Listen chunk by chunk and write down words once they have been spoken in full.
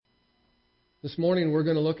This morning we're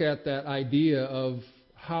going to look at that idea of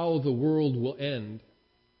how the world will end.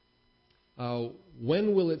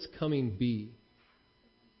 When will its coming be?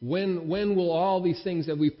 When will all these things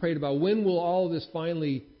that we've prayed about, when will all of this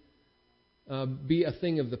finally be a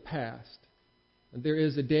thing of the past? There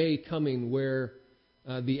is a day coming where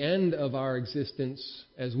the end of our existence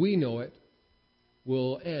as we know it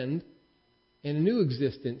will end and a new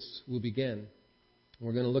existence will begin.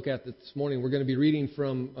 We're going to look at this morning. We're going to be reading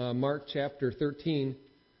from Mark chapter 13,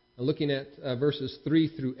 looking at verses 3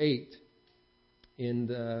 through 8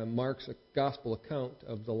 in Mark's gospel account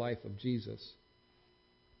of the life of Jesus.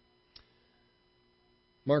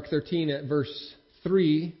 Mark 13 at verse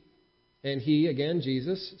 3, and he, again,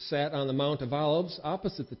 Jesus, sat on the Mount of Olives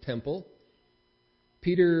opposite the temple.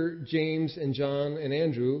 Peter, James, and John, and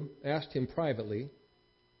Andrew asked him privately,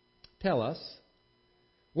 "Tell us,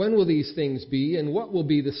 when will these things be, and what will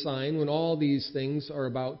be the sign when all these things are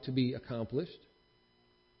about to be accomplished?"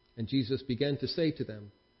 And Jesus began to say to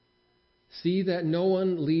them, "See that no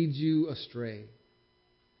one leads you astray.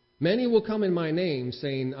 Many will come in my name,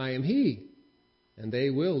 saying, 'I am he,' and they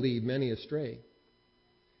will lead many astray.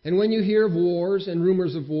 And when you hear of wars and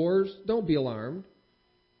rumors of wars, don't be alarmed,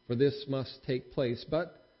 for this must take place,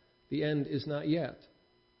 but the end is not yet.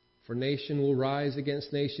 For nation will rise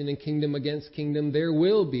against nation and kingdom against kingdom. There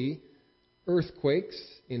will be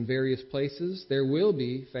earthquakes in various places. There will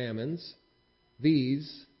be famines.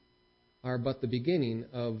 These are but the beginning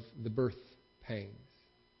of the birth pangs."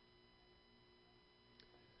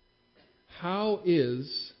 How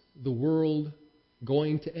is the world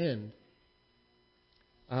going to end?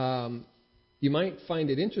 You might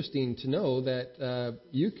find it interesting to know that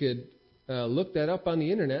you could look that up on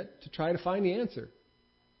the internet to try to find the answer.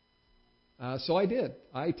 So I did.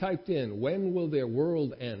 I typed in, "When will the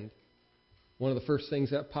world end?" One of the first things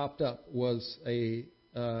that popped up was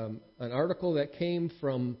an article that came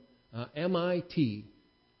from MIT.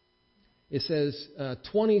 It says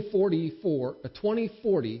 2040,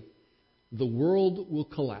 the world will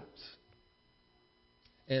collapse.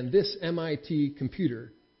 And this MIT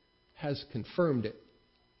computer has confirmed it.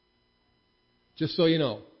 Just so you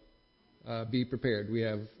know, be prepared. We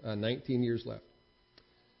have 19 years left.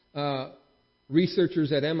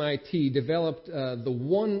 Researchers at MIT developed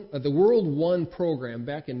the World One program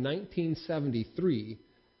back in 1973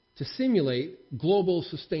 to simulate global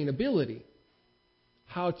sustainability,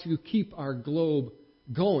 how to keep our globe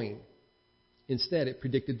going. Instead, it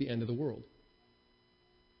predicted the end of the world.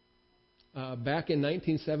 Back in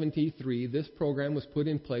 1973, this program was put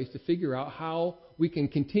in place to figure out how we can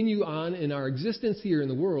continue on in our existence here in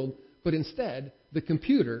the world, but instead, the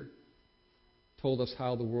computer told us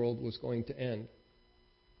how the world was going to end.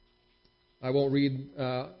 I won't read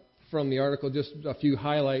from the article, just a few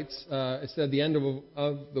highlights. It said the end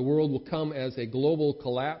of the world will come as a global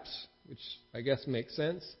collapse, which I guess makes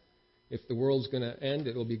sense. If the world's going to end,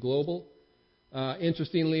 it will be global.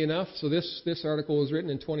 Interestingly enough, so this article was written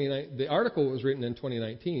in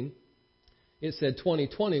 2019. It said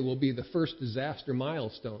 2020 will be the first disaster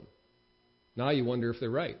milestone. Now you wonder if they're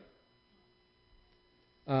right.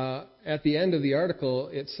 At the end of the article,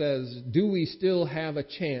 it says, "Do we still have a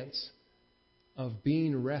chance of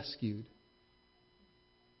being rescued?"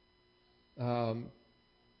 That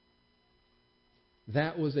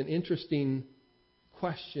was an interesting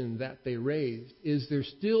question that they raised. Is there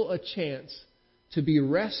still a chance to be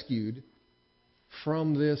rescued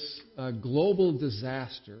from this global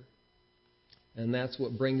disaster? And that's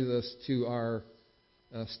what brings us to our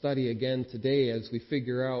study again today as we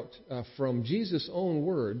figure out from Jesus' own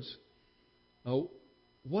words,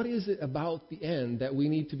 what is it about the end that we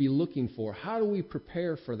need to be looking for? How do we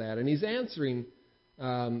prepare for that? And he's answering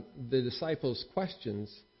the disciples'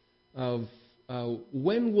 questions of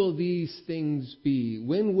when will these things be?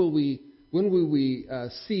 When will we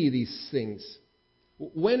see these things?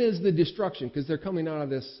 When is the destruction? Because they're coming out of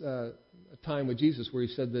this time with Jesus where he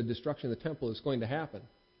said the destruction of the temple is going to happen.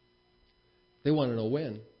 They want to know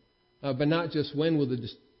when. But not just when will the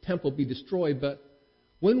temple be destroyed, but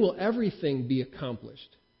when will everything be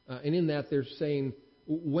accomplished? And in that they're saying,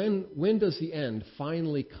 when does the end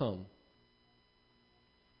finally come?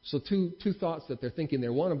 So two thoughts that they're thinking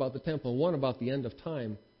there, one about the temple and one about the end of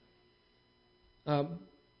time.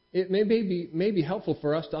 It may be helpful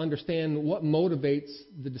for us to understand what motivates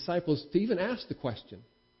the disciples to even ask the question.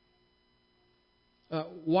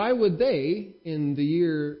 Why would they, in the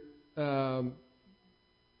year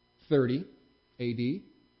 30 AD,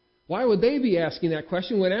 why would they be asking that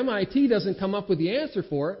question when MIT doesn't come up with the answer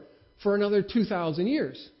for it for another 2,000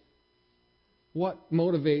 years? What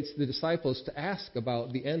motivates the disciples to ask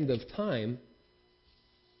about the end of time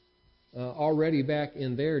already back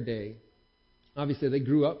in their day. Obviously, they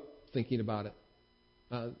grew up thinking about it.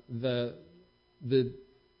 The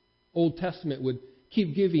Old Testament would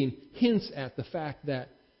keep giving hints at the fact that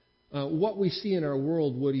what we see in our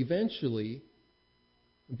world would eventually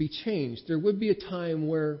be changed. There would be a time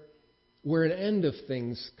where an end of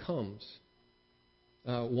things comes.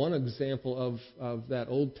 One example of that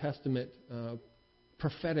Old Testament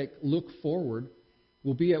prophetic look forward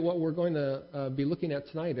will be at what we're going to be looking at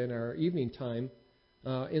tonight in our evening time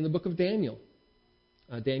in the book of Daniel.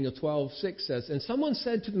 Daniel 12:6 says, "And someone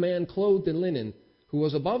said to the man clothed in linen, who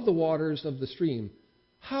was above the waters of the stream,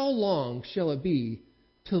 'How long shall it be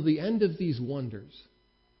till the end of these wonders?'"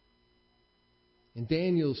 In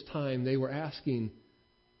Daniel's time, they were asking,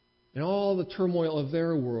 in all the turmoil of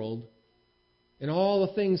their world, and all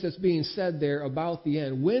the things that's being said there about the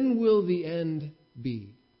end, when will the end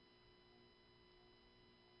be?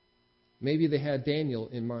 Maybe they had Daniel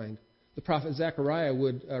in mind. The prophet Zechariah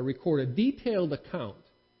would record a detailed account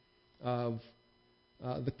of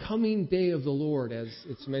the coming day of the Lord, as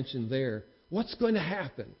it's mentioned there. What's going to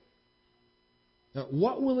happen? Now,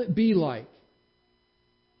 what will it be like?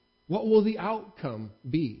 What will the outcome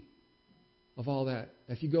be of all that?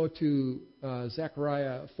 If you go to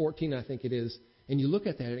Zechariah 14, I think it is, and you look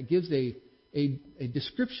at that, it gives a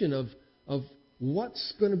description of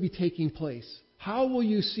what's going to be taking place. How will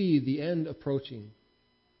you see the end approaching?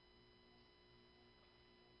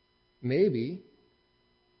 Maybe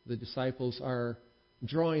the disciples are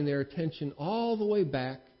drawing their attention all the way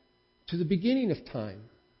back to the beginning of time.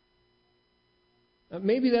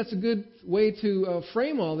 Maybe that's a good way to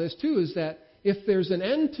frame all this too, is that if there's an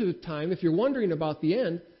end to time, if you're wondering about the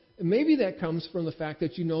end, maybe that comes from the fact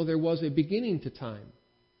that you know there was a beginning to time.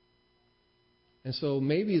 And so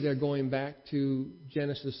maybe they're going back to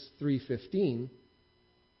Genesis 3:15,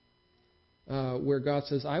 where God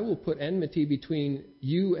says, "I will put enmity between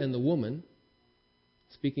you and the woman,"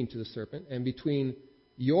 speaking to the serpent, "and between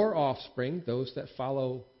your offspring," those that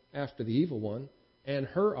follow after the evil one, "and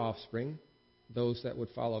her offspring," those that would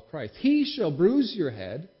follow Christ. "He shall bruise your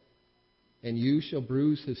head, and you shall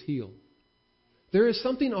bruise his heel." There is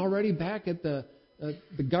something already back at the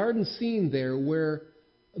garden scene there where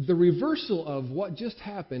the reversal of what just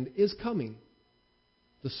happened is coming.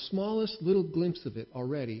 The smallest little glimpse of it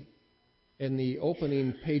already in the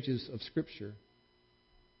opening pages of Scripture.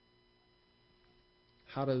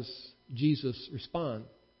 How does Jesus respond?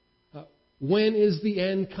 When is the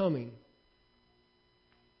end coming?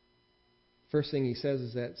 First thing he says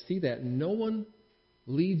is that, "See that no one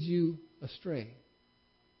leads you astray."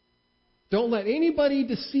 Don't let anybody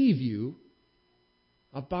deceive you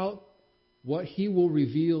about what he will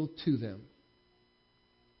reveal to them.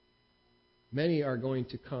 Many are going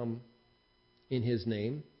to come in his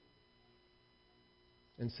name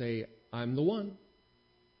and say, "I'm the one."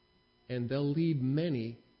 And they'll lead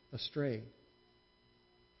many astray.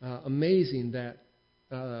 Amazing that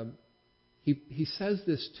he says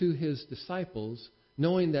this to his disciples,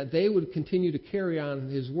 knowing that they would continue to carry on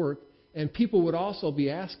his work, and people would also be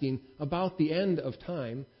asking about the end of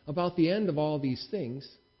time, about the end of all these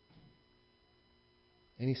things.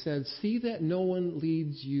 And he said, "See that no one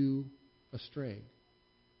leads you astray."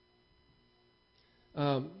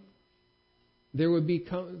 There would be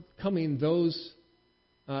coming those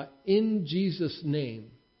in Jesus'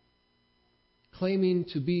 name, claiming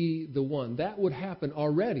to be the one. That would happen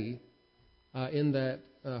already in that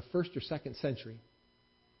first or second century.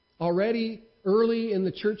 Already early in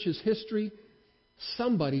the church's history,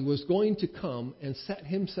 somebody was going to come and set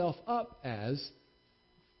himself up as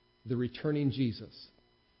the returning Jesus.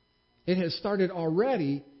 It has started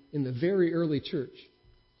already in the very early church.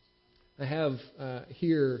 I have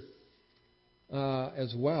here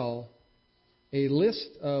as well a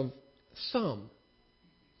list of some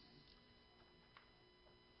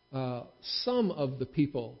of the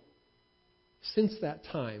people since that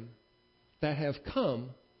time that have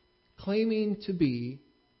come claiming to be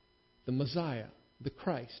the Messiah, the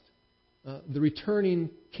Christ, the returning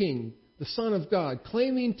King, the Son of God,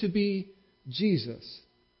 claiming to be Jesus.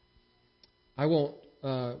 I won't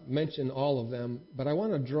mention all of them, but I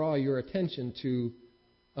want to draw your attention to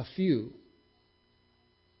a few.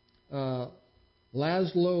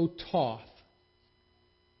 Laszlo Toth.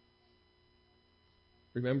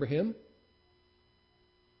 Remember him?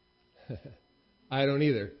 I don't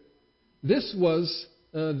either. This was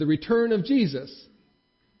the return of Jesus.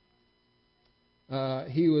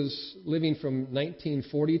 He was living from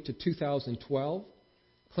 1940 to 2012.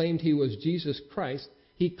 Claimed he was Jesus Christ.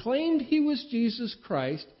 He claimed he was Jesus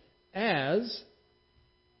Christ as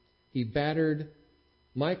he battered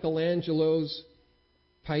Michelangelo's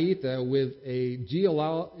Paita with a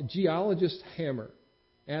geologist's hammer.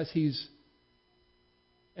 As he's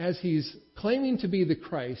claiming to be the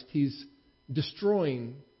Christ, he's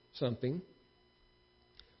destroying something.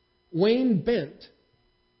 Wayne Bent.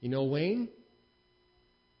 You know Wayne?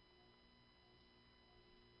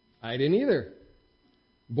 I didn't either.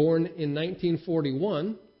 Born in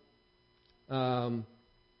 1941.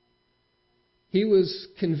 He was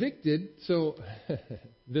convicted. So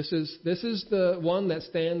this is the one that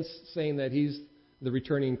stands saying that he's the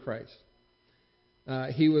returning Christ.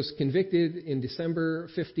 He was convicted in December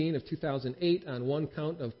 15 of 2008 on one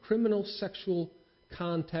count of criminal sexual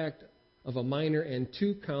contact of a minor and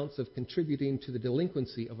 2 counts of contributing to the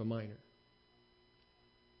delinquency of a minor.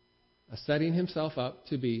 Setting himself up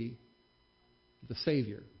to be the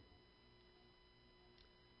Savior.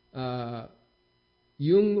 Jung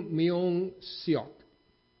Myung Seok.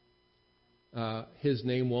 His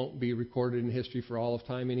name won't be recorded in history for all of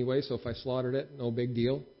time anyway, so if I slaughtered it, no big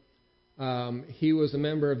deal. He was a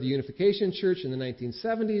member of the Unification Church in the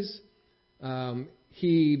 1970s.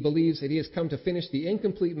 He believes that he has come to finish the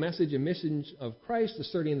incomplete message and mission of Christ,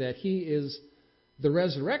 asserting that he is the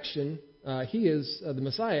resurrection. He is the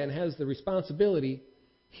Messiah and has the responsibility.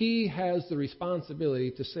 He has the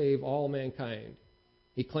responsibility to save all mankind.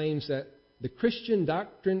 He claims that the Christian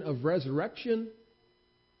doctrine of resurrection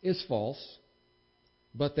is false,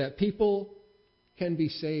 but that people can be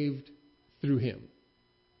saved through him.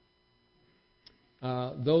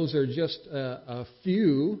 Those are just a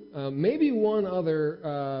few. Maybe one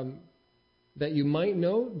other that you might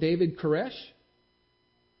know, David Koresh.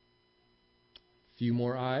 Few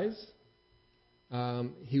more eyes.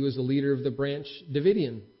 He was the leader of the Branch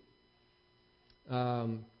Davidian.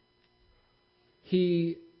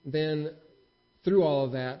 He then, through all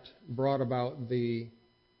of that, brought about the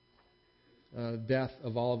death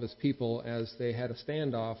of all of his people as they had a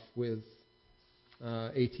standoff with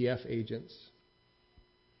ATF agents.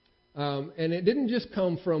 And it didn't just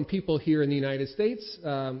come from people here in the United States.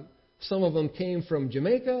 Some of them came from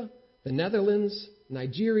Jamaica, the Netherlands,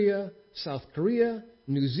 Nigeria, South Korea,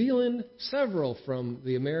 New Zealand, several from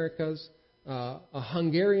the Americas, a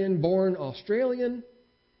Hungarian-born Australian,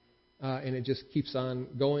 and it just keeps on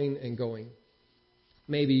going and going.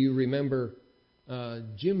 Maybe you remember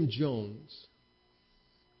Jim Jones.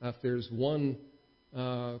 If there's one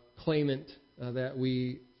claimant that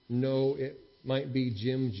we know, it might be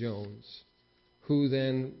Jim Jones, who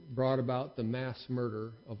then brought about the mass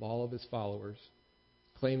murder of all of his followers,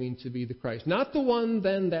 claiming to be the Christ. Not the one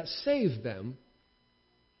then that saved them,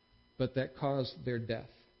 but that caused their death.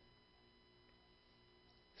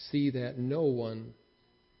 See that no one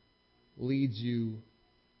leads you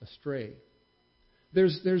astray.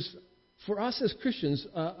 There's for us as Christians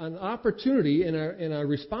an opportunity and a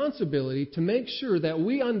responsibility to make sure that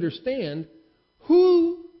we understand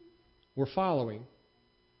who we're following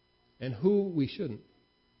and who we shouldn't.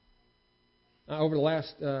 Over the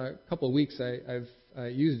last couple of weeks, I've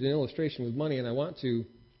used an illustration with money, and I want to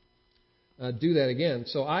do that again.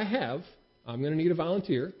 So I'm going to need a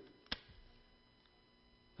volunteer.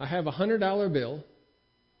 I have a $100 bill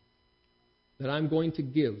that I'm going to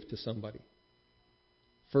give to somebody.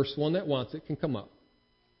 First one that wants it can come up.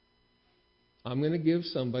 I'm going to give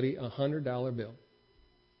somebody a $100 bill.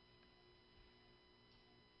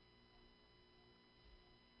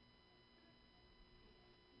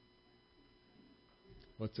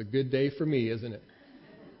 Well, it's a good day for me, isn't it?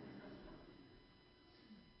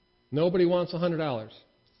 Nobody wants $100.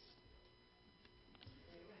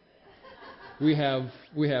 We have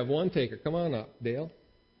one taker. Come on up, Dale.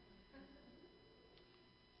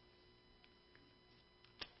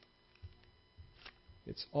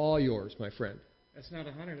 It's all yours, my friend. That's not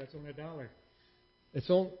 $100. That's only $1. It's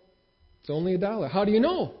only $1. How do you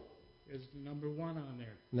know? There's number 1 on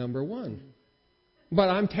there. Number 1. But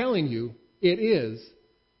I'm telling you, it is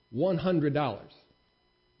 $100.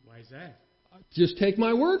 Why is that? Just take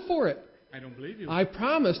my word for it. I don't believe you. I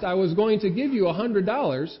promised I was going to give you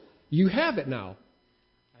 $100. You have it now.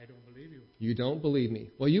 I don't believe you. You don't believe me.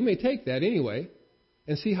 Well, you may take that anyway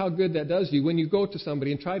and see how good that does you when you go to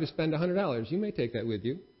somebody and try to spend $100. You may take that with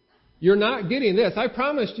you. You're not getting this. I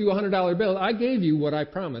promised you a $100 bill. I gave you what I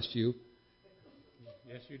promised you.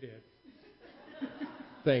 Yes, you did.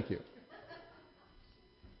 Thank you.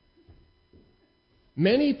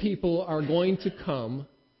 Many people are going to come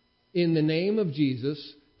in the name of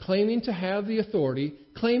Jesus, claiming to have the authority,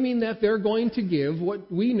 claiming that they're going to give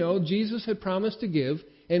what we know Jesus had promised to give.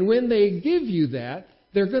 And when they give you that,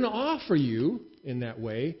 they're going to offer you, in that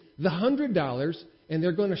way, the $100, and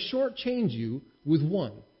they're going to shortchange you with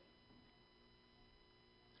 $1.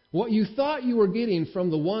 What you thought you were getting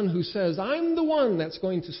from the one who says, I'm the one that's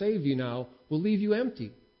going to save you now, will leave you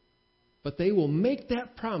empty. But they will make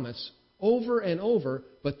that promise over and over,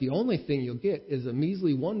 but the only thing you'll get is a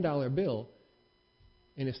measly $1 bill,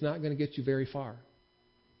 and it's not going to get you very far.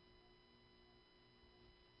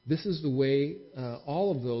 This is the way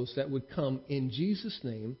all of those that would come in Jesus'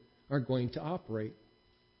 name are going to operate.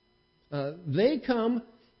 They come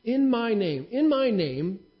in my name. In my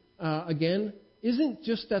name, again, isn't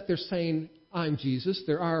just that they're saying, I'm Jesus.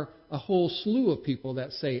 There are a whole slew of people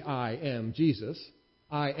that say, I am Jesus.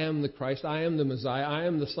 I am the Christ. I am the Messiah. I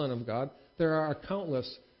am the Son of God. There are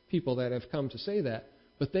countless people that have come to say that.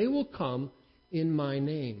 But they will come in my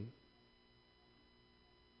name.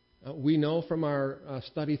 We know from our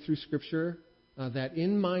study through Scripture that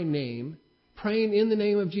in my name, praying in the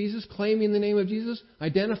name of Jesus, claiming the name of Jesus,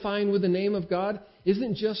 identifying with the name of God,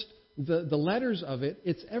 isn't just the letters of it.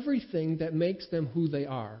 It's everything that makes them who they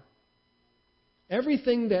are.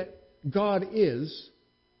 Everything that God is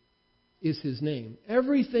His name.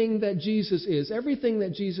 Everything that Jesus is, everything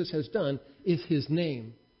that Jesus has done is His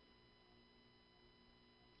name.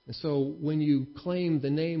 And so when you claim the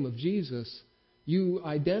name of Jesus, you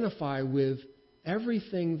identify with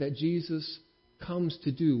everything that Jesus comes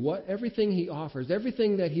to do, everything He offers,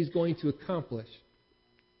 everything that He's going to accomplish.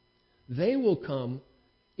 They will come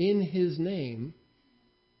in His name,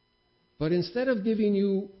 but instead of giving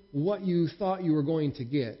you what you thought you were going to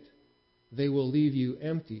get, they will leave you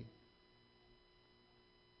empty.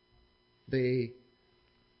 They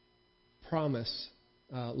promise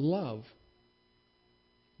love,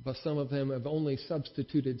 but some of them have only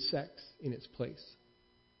substituted sex in its place.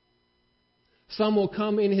 Some will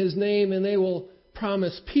come in His name and they will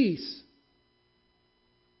promise peace,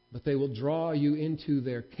 but they will draw you into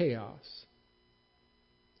their chaos.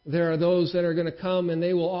 There are those that are going to come and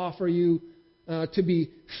they will offer you to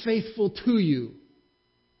be faithful to you.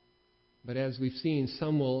 But as we've seen,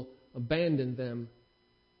 some will abandon them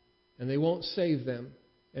and they won't save them,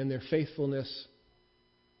 and their faithfulness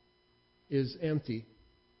is empty.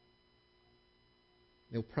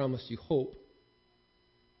 They'll promise you hope,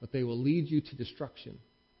 but they will lead you to destruction.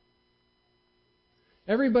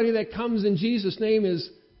 Everybody that comes in Jesus' name is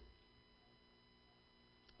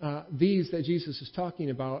these that Jesus is talking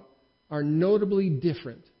about are notably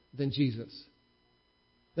different than Jesus.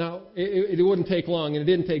 Now, it wouldn't take long, and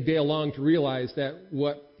it didn't take Dale long to realize that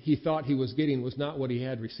what he thought he was getting was not what he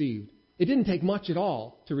had received. It didn't take much at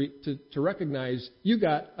all to recognize you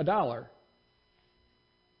got $1.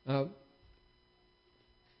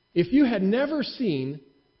 If you had never seen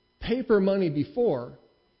paper money before,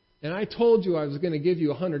 and I told you I was going to give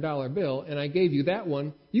you a $100 bill, and I gave you that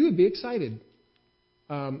one, you would be excited.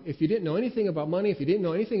 If you didn't know anything about money, if you didn't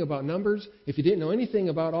know anything about numbers, if you didn't know anything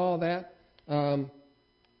about all that,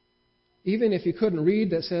 even if you couldn't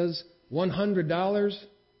read that says $100,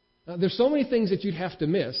 there's so many things that you'd have to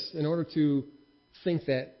miss in order to think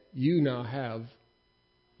that you now have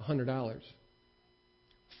 $100.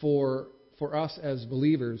 For us as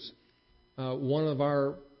believers, one of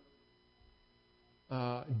our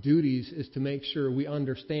duties is to make sure we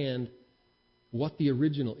understand what the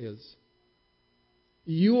original is.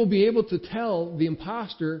 You will be able to tell the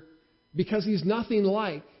imposter because he's nothing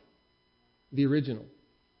like the original.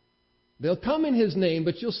 They'll come in his name,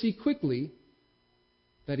 but you'll see quickly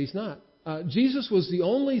that he's not. Jesus was the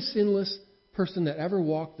only sinless person that ever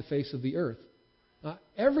walked the face of the earth.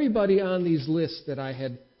 Everybody on these lists that I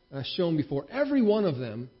had shown before, every one of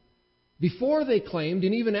them, before they claimed,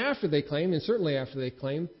 and even after they claimed, and certainly after they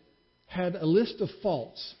claimed, had a list of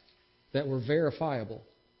faults that were verifiable.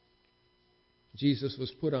 Jesus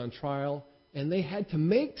was put on trial, and they had to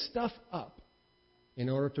make stuff up in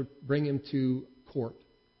order to bring him to court.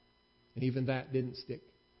 And even that didn't stick.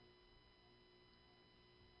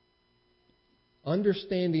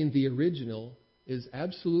 Understanding the original is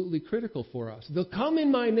absolutely critical for us. They'll come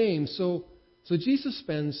in my name. So Jesus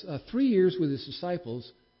spends 3 years with his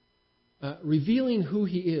disciples revealing who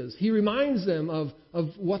he is. He reminds them of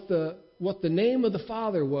what the name of the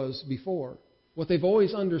Father was before, what they've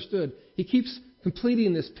always understood. He keeps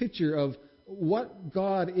completing this picture of what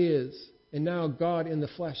God is, and now God in the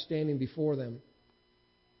flesh standing before them.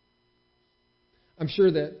 I'm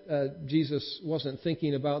sure that Jesus wasn't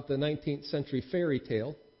thinking about the 19th century fairy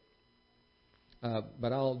tale,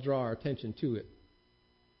 but I'll draw our attention to it.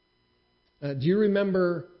 Do you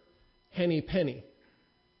remember Henny Penny?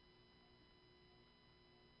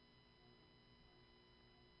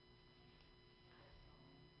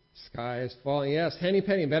 Sky is falling. Yes, Henny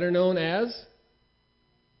Penny, better known as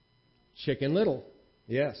Chicken Little.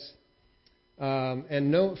 Yes.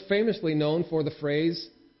 And famously known for the phrase,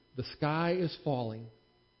 the sky is falling.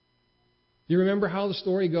 Do you remember how the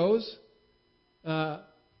story goes?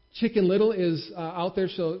 Chicken Little is out there,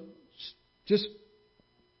 so just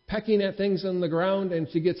pecking at things on the ground, and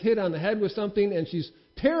she gets hit on the head with something, and she's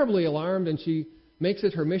terribly alarmed, and she makes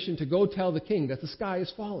it her mission to go tell the king that the sky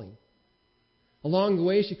is falling. Along the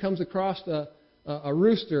way, she comes across a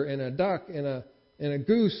rooster and a duck and a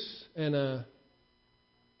goose and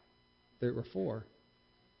there were 4.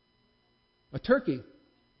 A turkey.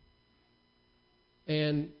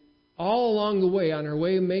 And all along the way, on her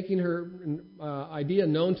way making her idea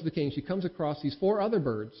known to the king, she comes across these 4 other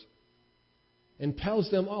birds and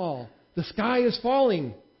tells them all, the sky is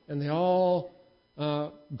falling. And they all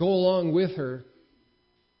go along with her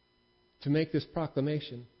to make this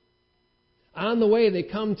proclamation. On the way, they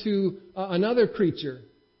come to another creature,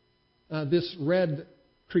 this red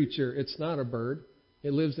creature. It's not a bird.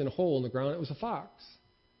 It lives in a hole in the ground. It was a fox.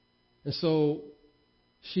 And so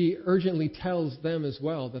she urgently tells them as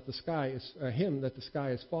well that the sky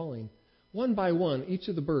is falling. One by one, each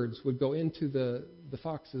of the birds would go into the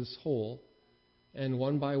fox's hole, and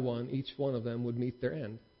one by one, each one of them would meet their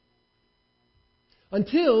end.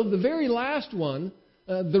 Until the very last one,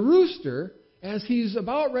 the rooster, as he's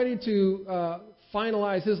about ready to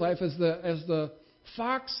finalize his life, as the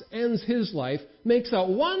fox ends his life, makes out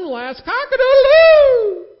one last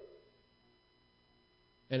cock-a-doodle-doo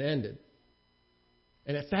and ended.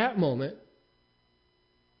 And at that moment,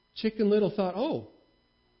 Chicken Little thought, oh,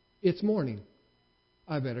 it's morning.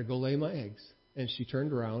 I better go lay my eggs. And she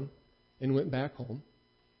turned around and went back home.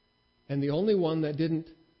 And the only one that didn't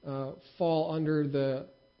fall under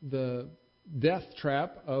the death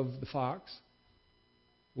trap of the fox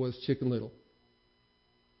was Chicken Little.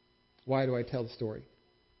 Why do I tell the story?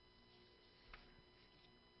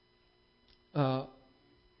 You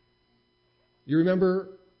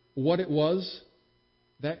remember what it was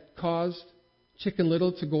that caused Chicken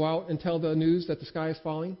Little to go out and tell the news that the sky is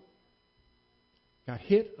falling? Got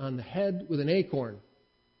hit on the head with an acorn.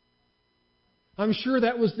 I'm sure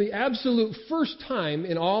that was the absolute first time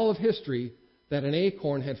in all of history that an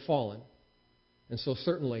acorn had fallen. And so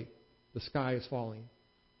certainly the sky is falling.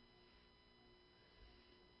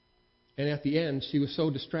 And at the end, she was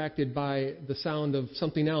so distracted by the sound of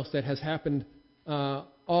something else that has happened all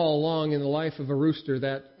along in the life of a rooster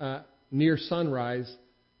that near sunrise,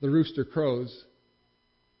 the rooster crows.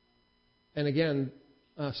 And again,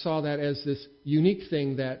 saw that as this unique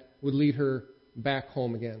thing that would lead her back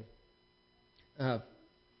home again.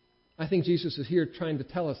 I think Jesus is here trying to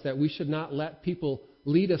tell us that we should not let people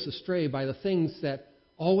lead us astray by the things that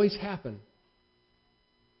always happen.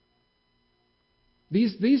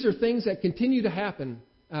 These are things that continue to happen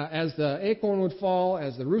as the acorn would fall,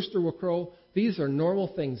 as the rooster will crow. These are normal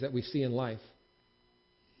things that we see in life.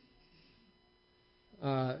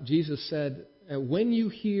 Jesus said, when you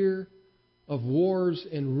hear of wars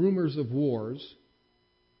and rumors of wars,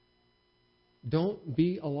 don't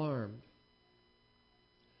be alarmed.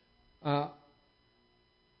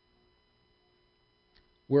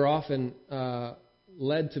 We're often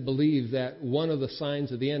led to believe that one of the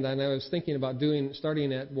signs of the end, and I was thinking about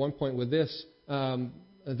starting at one point with this,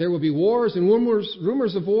 there will be wars and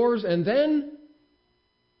rumors of wars, and then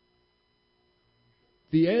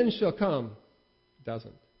the end shall come. It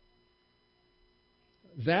doesn't.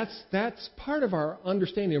 That's part of our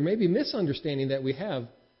understanding, or maybe misunderstanding that we have,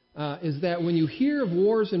 is that when you hear of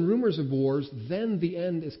wars and rumors of wars, then the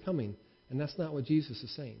end is coming. And that's not what Jesus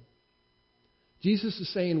is saying. Jesus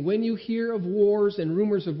is saying when you hear of wars and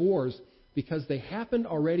rumors of wars, because they happened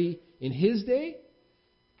already in His day,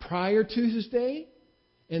 prior to His day,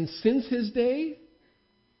 and since His day,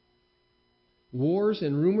 wars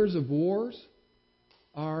and rumors of wars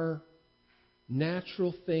are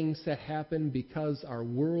natural things that happen because our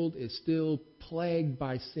world is still plagued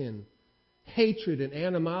by sin. Hatred and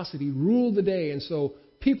animosity rule the day, and so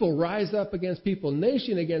people rise up against people,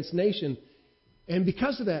 nation against nation. And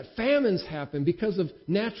because of that, famines happen. Because of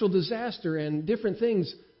natural disaster and different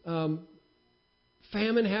things,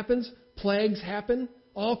 famine happens, plagues happen,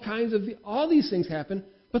 all these things happen,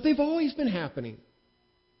 but they've always been happening.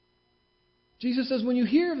 Jesus says when you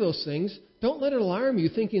hear of those things, don't let it alarm you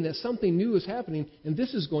thinking that something new is happening and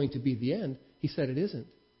this is going to be the end. He said it isn't.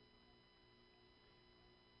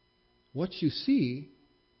 What you see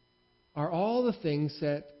are all the things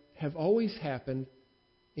that have always happened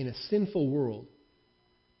in a sinful world.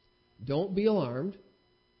 Don't be alarmed,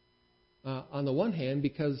 on the one hand,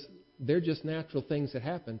 because they're just natural things that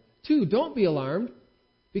happen. 2, don't be alarmed,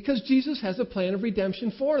 because Jesus has a plan of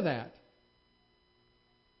redemption for that.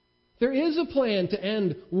 There is a plan to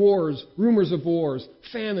end wars, rumors of wars,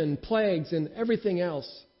 famine, plagues, and everything else.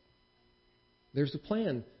 There's a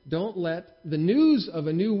plan. Don't let the news of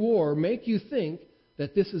a new war make you think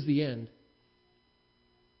that this is the end.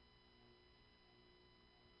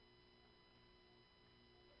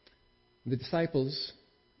 The disciples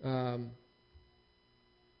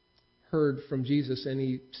heard from Jesus, and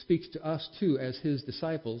he speaks to us too as his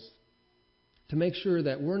disciples, to make sure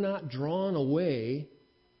that we're not drawn away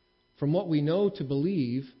from what we know to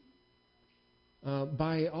believe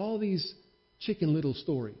by all these Chicken Little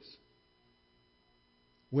stories,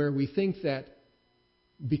 where we think that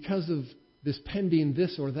because of this pending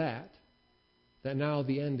this or that now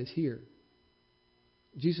the end is here.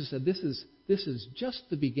 Jesus said this is just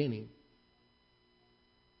the beginning.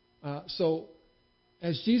 So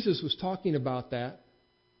as Jesus was talking about that,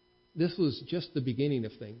 this was just the beginning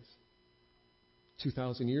of things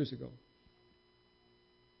 2,000 years ago.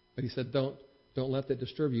 But he said, don't let that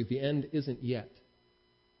disturb you. The end isn't yet.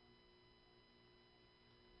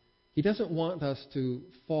 He doesn't want us to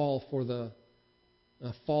fall for the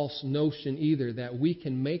false notion either that we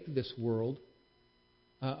can make this world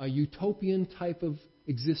a utopian type of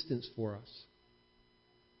existence for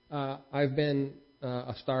us. I've been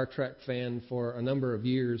a Star Trek fan for a number of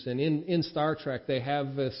years, and in Star Trek they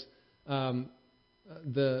have this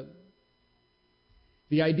the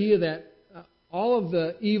idea that all of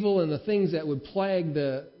the evil and the things that would plague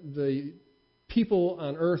the people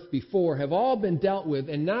on earth before have all been dealt with,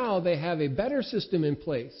 and now they have a better system in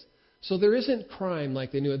place. So there isn't crime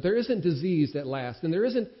like they knew it. There isn't disease that lasts, and there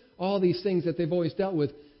isn't all these things that they've always dealt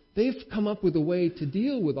with. They've come up with a way to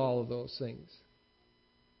deal with all of those things.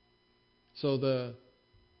 So the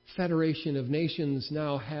Federation of Nations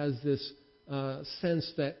now has this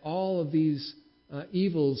sense that all of these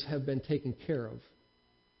evils have been taken care of.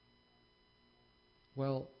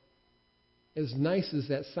 Well, as nice as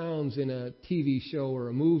that sounds in a TV show or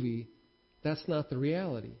a movie, that's not the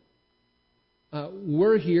reality.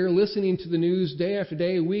 We're here listening to the news day after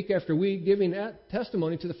day, week after week, giving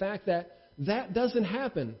testimony to the fact that that doesn't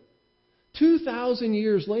happen. 2,000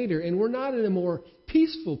 years later, and we're not in a more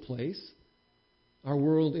peaceful place. Our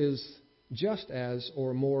world is just as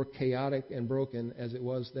or more chaotic and broken as it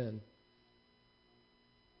was then.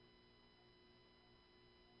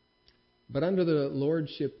 But under the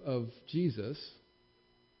lordship of Jesus,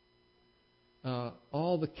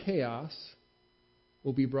 all the chaos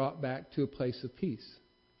will be brought back to a place of peace.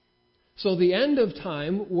 So the end of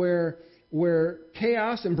time, where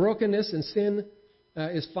chaos and brokenness and sin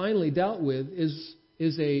is finally dealt with, is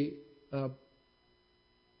a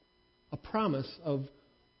promise of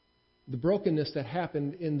the brokenness that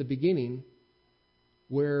happened in the beginning,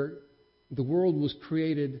 where the world was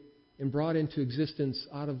created and brought into existence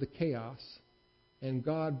out of the chaos, and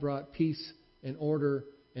God brought peace and order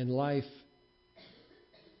and life,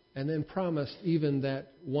 and then promised even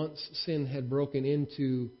that once sin had broken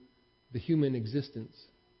into the human existence,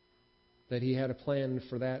 that He had a plan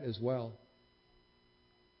for that as well.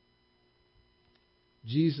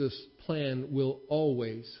 Jesus' plan will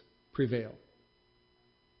always prevail.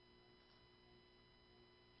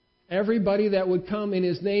 Everybody that would come in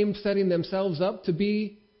His name setting themselves up to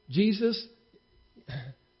be Jesus,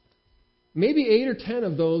 maybe 8 or 10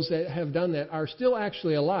 of those that have done that are still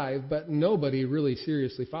actually alive, but nobody really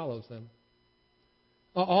seriously follows them.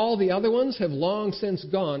 All the other ones have long since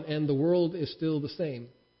gone, and the world is still the same.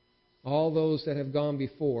 All those that have gone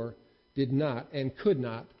before did not and could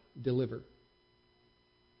not deliver.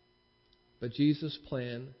 But Jesus'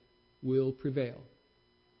 plan will prevail.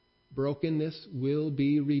 Brokenness will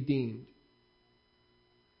be redeemed.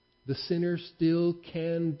 The sinner still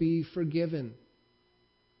can be forgiven.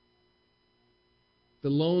 The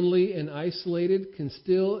lonely and isolated can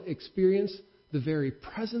still experience the very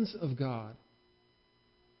presence of God,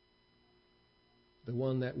 the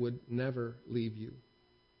one that would never leave you.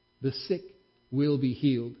 The sick will be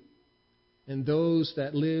healed. And those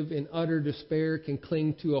that live in utter despair can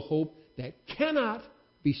cling to a hope that cannot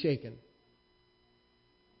be shaken.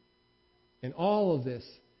 And all of this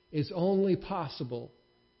is only possible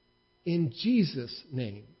in Jesus'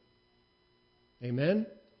 name. Amen?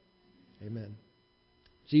 Amen.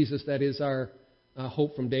 Jesus, that is our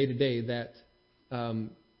hope from day to day, that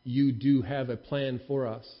you do have a plan for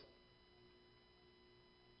us.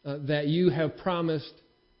 That you have promised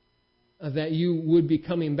that you would be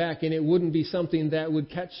coming back, and it wouldn't be something that would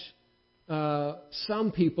catch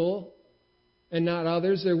some people and not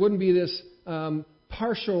others. There wouldn't be this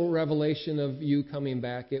partial revelation of you coming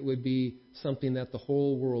back. It would be something that the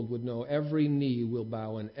whole world would know. Every knee will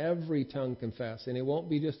bow and every tongue confess. And it won't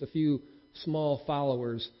be just a few small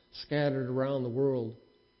followers scattered around the world.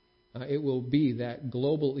 it will be that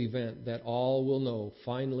global event that all will know,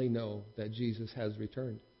 finally know, that Jesus has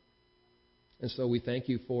returned. And so we thank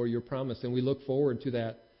you for your promise, and we look forward to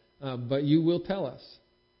that. But you will tell us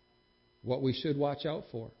what we should watch out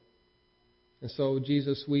for. And so,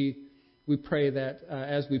 Jesus, we pray that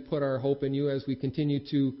as we put our hope in you, as we continue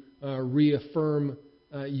to reaffirm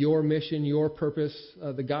your mission, your purpose,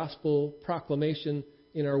 the gospel proclamation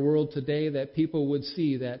in our world today, that people would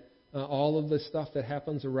see that all of the stuff that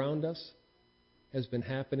happens around us has been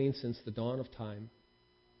happening since the dawn of time.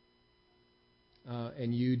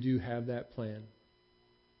 And you do have that plan.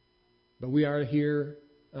 But we are here,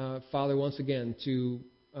 Father, once again, to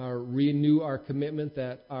renew our commitment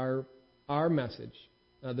that our message,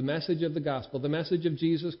 the message of the gospel, the message of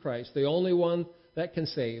Jesus Christ, the only one that can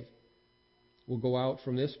save, will go out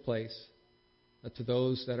from this place to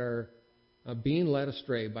those that are being led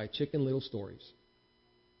astray by Chicken Little stories.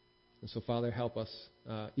 And so, Father, help us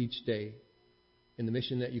each day in the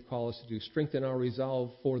mission that you call us to do. Strengthen our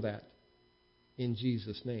resolve for that. In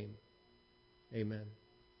Jesus' name, amen.